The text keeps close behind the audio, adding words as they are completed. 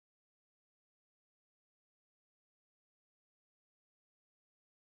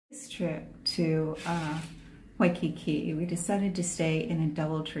This trip to Waikiki, we decided to stay in a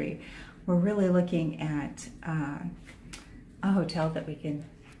DoubleTree. We're really looking at a hotel that we can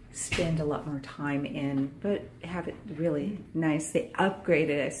spend a lot more time in, but have it really nice. They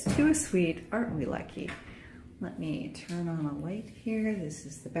upgraded us to a suite. Aren't we lucky? Let me turn on a light here. This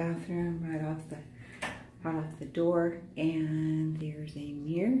is the bathroom right off the door, and there's a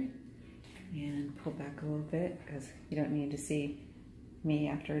mirror. And pull back a little bit because you don't need to see me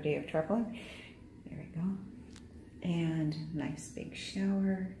after a day of traveling. There we go. And nice big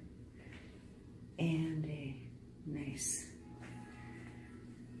shower and a nice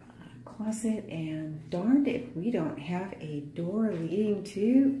closet. And darned if we don't have a door leading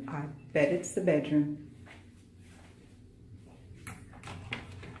to, I bet it's the bedroom.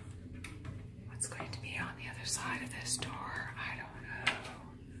 What's going to be on the other side of this door? I don't know.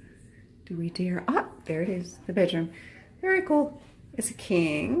 Do we dare? Ah, there it is, the bedroom. Very cool. It's a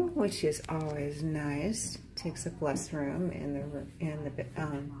king, which is always nice. Takes up less room in the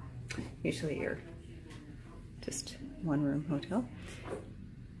usually you're just one room hotel.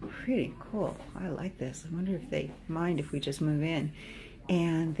 Pretty cool. I like this. I wonder if they mind if we just move in.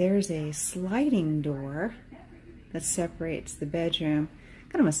 And there's a sliding door that separates the bedroom.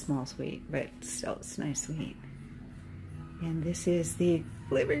 Kind of a small suite, but still it's a nice suite. And this is the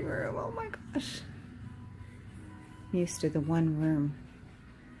living room. Oh my gosh. I'm used to the one room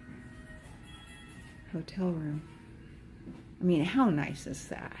hotel room. I mean, how nice is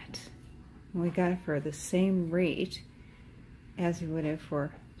that? We got it for the same rate as we would have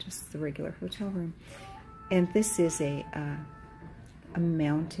for just the regular hotel room. And this is a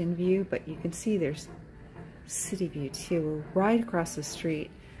mountain view, but you can see there's city view too. We're right across the street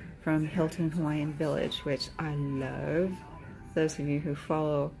from Hilton Hawaiian Village, which I love. Those of you who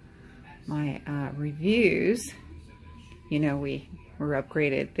follow my reviews, you know we were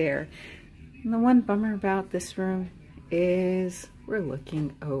upgraded there. And the one bummer about this room is we're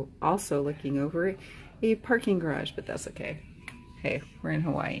also looking over a parking garage, but that's okay. Hey, we're in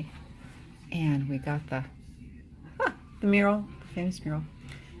Hawaii. And we got the mural, the famous mural.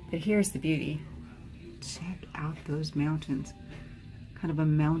 But here's the beauty. Check out those mountains. Kind of a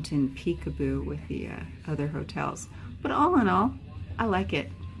mountain peekaboo with the other hotels. But all in all, I like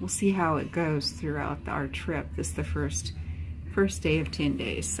it. We'll see how it goes throughout our trip. This is the first day of 10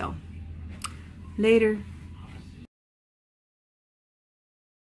 days, so later.